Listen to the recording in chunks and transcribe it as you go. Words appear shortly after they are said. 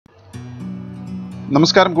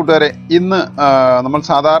നമസ്കാരം കൂട്ടുകാരെ, ഇന്ന് നമ്മൾ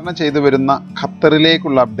സാധാരണ ചെയ്തു വരുന്ന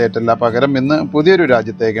ഖത്തറിലേക്കുള്ള അപ്ഡേറ്റ് അല്ല, പകരം ഇന്ന് പുതിയൊരു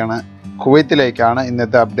രാജ്യത്തേക്കാണ്, കുവൈത്തിലേക്കാണ്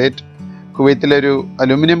ഇന്നത്തെ അപ്ഡേറ്റ്. കുവൈത്തിലെ ഒരു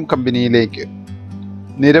അലുമിനിയം കമ്പനിയിലേക്ക്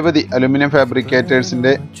നിരവധി അലുമിനിയം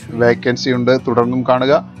ഫാബ്രിക്കേറ്റേഴ്സിൻ്റെ വേക്കൻസി ഉണ്ട്. തുടർന്നും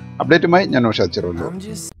കാണുക. അപ്ഡേറ്റുമായി ഞാൻ നൗഷാദ് ചെറുവല്ലൂർ.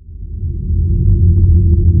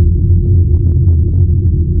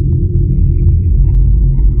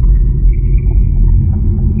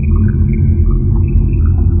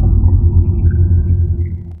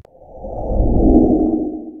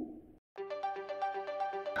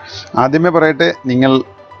 ആദ്യമേ പറയട്ടെ, നിങ്ങൾ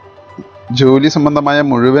ജോലി സംബന്ധമായ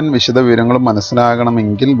മുഴുവൻ വിശദ വിവരങ്ങളും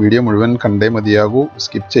മനസ്സിലാകണമെങ്കിൽ വീഡിയോ മുഴുവൻ കണ്ടേ മതിയാകൂ.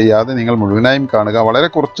 സ്കിപ്പ് ചെയ്യാതെ നിങ്ങൾ മുഴുവനായും കാണുക. വളരെ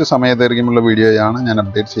കുറച്ച് സമയദൈർഘ്യമുള്ള വീഡിയോയാണ് ഞാൻ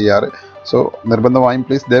അപ്ഡേറ്റ് ചെയ്യാറ്. സോ നിർബന്ധമായും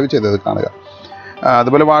പ്ലീസ് ദയവ് ചെയ്തത് കാണുക.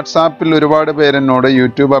 അതുപോലെ വാട്സാപ്പിൽ ഒരുപാട് പേരെന്നോട്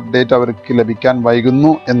യൂട്യൂബ് അപ്ഡേറ്റ് അവർക്ക് ലഭിക്കാൻ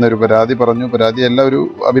വൈകുന്നു എന്നൊരു പരാതിയല്ല, ഒരു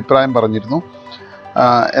അഭിപ്രായം പറഞ്ഞിരുന്നു.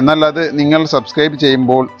 എന്നാൽ അത് നിങ്ങൾ സബ്സ്ക്രൈബ്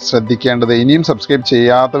ചെയ്യുമ്പോൾ ശ്രദ്ധിക്കേണ്ടത്, ഇനിയും സബ്സ്ക്രൈബ്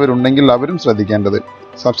ചെയ്യാത്തവരുണ്ടെങ്കിൽ അവരും ശ്രദ്ധിക്കേണ്ടത്,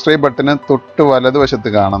 സബ്സ്ക്രൈബ് ബട്ടന് തൊട്ട് വലതുവശത്ത്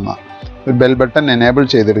കാണുന്ന ഒരു ബെൽ ബട്ടൺ എനേബിൾ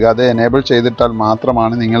ചെയ്തിടുക. അത് എനേബിൾ ചെയ്തിട്ടാൽ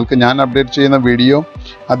മാത്രമാണ് നിങ്ങൾക്ക് ഞാൻ അപ്ഡേറ്റ് ചെയ്യുന്ന വീഡിയോ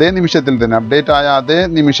അതേ നിമിഷത്തിൽ തന്നെ, അപ്ഡേറ്റ് ആയ അതേ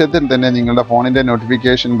നിമിഷത്തിൽ തന്നെ നിങ്ങളുടെ ഫോണിൻ്റെ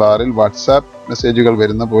നോട്ടിഫിക്കേഷൻ ബാറിൽ വാട്സാപ്പ് മെസ്സേജുകൾ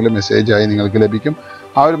വരുന്ന പോലെ മെസ്സേജായി നിങ്ങൾക്ക് ലഭിക്കും.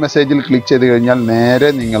 ആ ഒരു മെസ്സേജിൽ ക്ലിക്ക് ചെയ്ത് കഴിഞ്ഞാൽ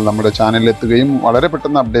നേരെ നിങ്ങൾ നമ്മുടെ ചാനലിൽ എത്തുകയും വളരെ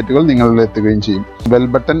പെട്ടെന്ന് അപ്ഡേറ്റുകൾ നിങ്ങളിൽ എത്തുകയും ചെയ്യും. ബെൽ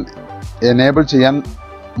ബട്ടൺ എനേബിൾ ചെയ്യാൻ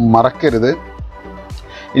മറക്കരുത്.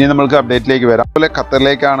 ഇനി നമുക്ക് അപ്ഡേറ്റിലേക്ക് വരാം. അതുപോലെ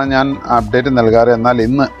ഖത്തറിലേക്കാണ് ഞാൻ അപ്ഡേറ്റ് നൽകാറ്, എന്നാൽ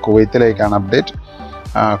ഇന്ന് കുവൈത്തിലേക്കാണ് അപ്ഡേറ്റ്.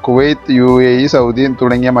 കുവൈത്ത്, UAE, സൗദി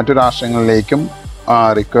തുടങ്ങിയ മറ്റു രാഷ്ട്രങ്ങളിലേക്കും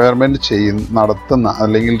റിക്വയർമെൻറ്റ് നടത്തുന്ന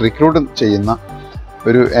അല്ലെങ്കിൽ റിക്രൂട്ട് ചെയ്യുന്ന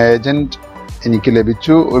ഒരു ഏജൻറ്റ് എനിക്ക്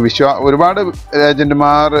ലഭിച്ചു. ഒരുപാട്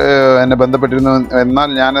ഏജൻറ്റുമാർ എന്നെ ബന്ധപ്പെട്ടിരുന്നു. എന്നാൽ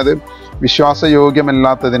ഞാനത്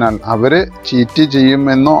വിശ്വാസയോഗ്യമല്ലാത്തതിനാൽ അവർ ചീറ്റ്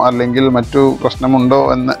ചെയ്യുമെന്നോ അല്ലെങ്കിൽ മറ്റു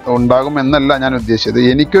ഉണ്ടാകുമെന്നല്ല ഞാൻ ഉദ്ദേശിച്ചത്.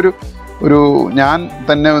 ഞാൻ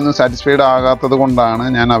തന്നെ ഒന്ന് സാറ്റിസ്ഫൈഡ് ആകാത്തത് കൊണ്ടാണ്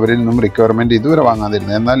ഞാൻ അവരിൽ നിന്നും റിക്വയർമെൻറ്റ് ഇതുവരെ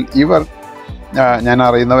വാങ്ങാതിരുന്നത്. എന്നാൽ ഇവർ ഞാൻ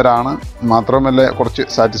അറിയുന്നവരാണ്, മാത്രമല്ല കുറച്ച്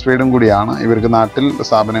സാറ്റിസ്ഫൈഡും കൂടിയാണ്. ഇവർക്ക് നാട്ടിൽ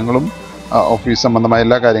സ്ഥാപനങ്ങളും ഓഫീസ് സംബന്ധമായ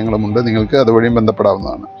എല്ലാ കാര്യങ്ങളുമുണ്ട്. നിങ്ങൾക്ക് അതുവഴിയും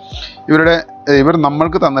ബന്ധപ്പെടാവുന്നതാണ്. ഇവർ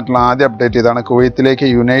നമ്മൾക്ക് തന്നിട്ടുള്ള ആദ്യ അപ്ഡേറ്റ് ഇതാണ്. കുവൈത്തിലേക്ക്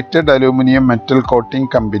യുണൈറ്റഡ് അലൂമിനിയം മെറ്റൽ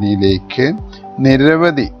കോട്ടിംഗ് കമ്പനിയിലേക്ക്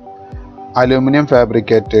നിരവധി അലൂമിനിയം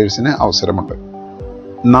ഫാബ്രിക്കേറ്റേഴ്സിന് അവസരമുണ്ട്.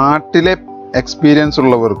 നാട്ടിലെ എക്സ്പീരിയൻസ്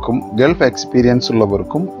ഉള്ളവർക്കും ഗൾഫ് എക്സ്പീരിയൻസ്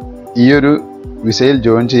ഉള്ളവർക്കും ഈ ഒരു വിസയിൽ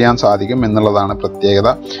ജോയിൻ ചെയ്യാൻ സാധിക്കും എന്നുള്ളതാണ് പ്രത്യേകത.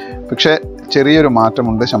 പക്ഷേ ചെറിയൊരു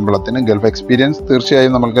മാറ്റമുണ്ട് ശമ്പളത്തിന്. ഗൾഫ് എക്സ്പീരിയൻസ്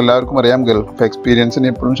തീർച്ചയായും നമുക്ക് എല്ലാവർക്കും അറിയാം, ഗൾഫ് എക്സ്പീരിയൻസിന്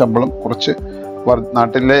എപ്പോഴും ശമ്പളം കുറച്ച്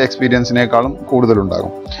നാട്ടിലെ എക്സ്പീരിയൻസിനേക്കാളും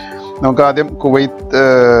കൂടുതലുണ്ടാകും. നമുക്ക് ആദ്യം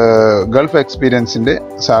ഗൾഫ് എക്സ്പീരിയൻസിൻ്റെ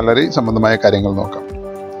സാലറി സംബന്ധമായ കാര്യങ്ങൾ നോക്കാം.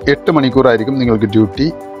 8 മണിക്കൂറായിരിക്കും നിങ്ങൾക്ക് ഡ്യൂട്ടി,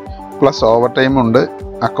 പ്ലസ് ഓവർ ടൈം ഉണ്ട്.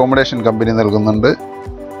 അക്കോമഡേഷൻ കമ്പനി നൽകുന്നുണ്ട്.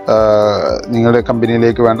 നിങ്ങളുടെ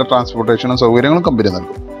കമ്പനിയിലേക്ക് വേണ്ട ട്രാൻസ്പോർട്ടേഷനും സൗകര്യങ്ങളും കമ്പനി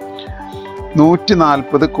നൽകും.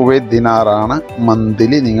 140 കുവൈത്ത് ദിനാറാണ്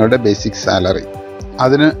മന്ത്ലി നിങ്ങളുടെ ബേസിക് സാലറി.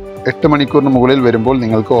 അതിന് 8 മണിക്കൂറിന് മുകളിൽ വരുമ്പോൾ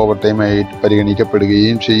നിങ്ങൾക്ക് ഓവർ ടൈം ആയിട്ട്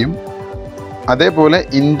പരിഗണിക്കപ്പെടുകയും ചെയ്യും. അതേപോലെ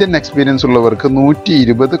ഇന്ത്യൻ എക്സ്പീരിയൻസ് ഉള്ളവർക്ക്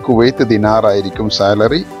 120 Kuwait ദിനാറായിരിക്കും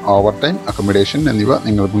salary. Over time, accommodation എന്നിവ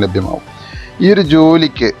നിങ്ങൾക്ക് ലഭ്യമാവും. ഈ ഒരു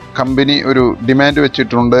ജോലിക്ക് കമ്പനി ഒരു ഡിമാൻഡ്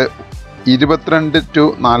വെച്ചിട്ടുണ്ട്. 22 to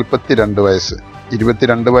 42 വയസ്സ്,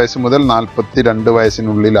 22 വയസ്സ് മുതൽ 42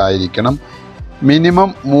 വയസ്സിനുള്ളിലായിരിക്കണം. മിനിമം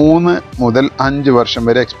 3 മുതൽ 5 വർഷം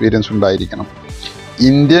വരെ എക്സ്പീരിയൻസ് ഉണ്ടായിരിക്കണം.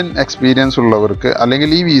 ഇന്ത്യൻ എക്സ്പീരിയൻസ് ഉള്ളവർക്ക് അല്ലെങ്കിൽ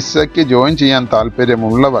ഈ വിസയ്ക്ക് ജോയിൻ ചെയ്യാൻ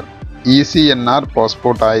താല്പര്യമുള്ളവർ ECNR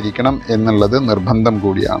പാസ്പോർട്ട് ആയിരിക്കണം എന്നുള്ളത് നിർബന്ധം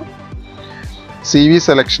കൂടിയാണ്. CV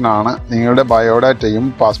സെലക്ഷനാണ്. നിങ്ങളുടെ ബയോഡാറ്റയും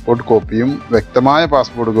പാസ്പോർട്ട് കോപ്പിയും വ്യക്തമായ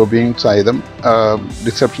പാസ്പോർട്ട് കോപ്പിയും സഹിതം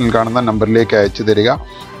ഡിസ്ക്രിപ്ഷനിൽ കാണുന്ന നമ്പറിലേക്ക് അയച്ചു തരിക.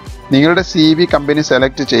 നിങ്ങളുടെ CV കമ്പനി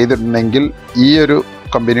സെലക്ട് ചെയ്തിട്ടുണ്ടെങ്കിൽ ഈ ഒരു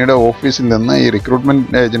കമ്പനിയുടെ ഓഫീസിൽ നിന്ന്, ഈ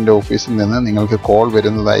റിക്രൂട്ട്മെൻറ്റ് ഏജൻ്റ് ഓഫീസിൽ നിന്ന് നിങ്ങൾക്ക് കോൾ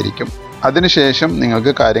വരുന്നതായിരിക്കും. അതിനുശേഷം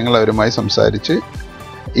നിങ്ങൾക്ക് കാര്യങ്ങൾ അവരുമായി സംസാരിച്ച്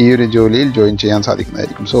ഈ ഒരു ജോലിയിൽ ജോയിൻ ചെയ്യാൻ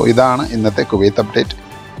സാധിക്കുന്നതായിരിക്കും. സോ ഇതാണ് ഇന്നത്തെ കുവൈത്ത് അപ്ഡേറ്റ്.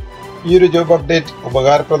 ഈ ഒരു ജോബ് അപ്ഡേറ്റ്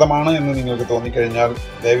ഉപകാരപ്രദമാണ് എന്ന് നിങ്ങൾക്ക് തോന്നിക്കഴിഞ്ഞാൽ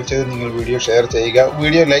ദയവ് ചെയ്ത് നിങ്ങൾ വീഡിയോ ഷെയർ ചെയ്യുക.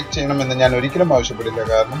 വീഡിയോ ലൈക്ക് ചെയ്യണമെന്ന് ഞാൻ ഒരിക്കലും ആവശ്യപ്പെടില്ല,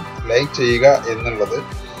 കാരണം ലൈക്ക് ചെയ്യുക എന്നുള്ളത്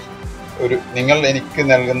നിങ്ങൾ എനിക്ക്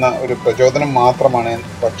നൽകുന്ന ഒരു പ്രചോദനം മാത്രമാണ്.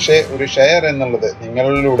 പക്ഷേ ഒരു ഷെയർ എന്നുള്ളത്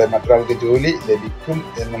നിങ്ങളിലൂടെ മറ്റൊരാൾക്ക് ജോലി ലഭിക്കും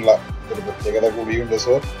എന്നുള്ള ഒരു പ്രത്യേകത കൂടിയുണ്ട്.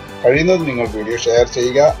 സോ കഴിയുന്നത് നിങ്ങൾ വീഡിയോ ഷെയർ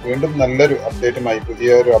ചെയ്യുക. വീണ്ടും നല്ലൊരു അപ്ഡേറ്റുമായി,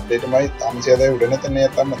 പുതിയൊരു അപ്ഡേറ്റുമായി താമസിയാതെ ഉടനെ തന്നെ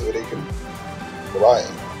എത്താം. അതുവരേക്കും ബൈ.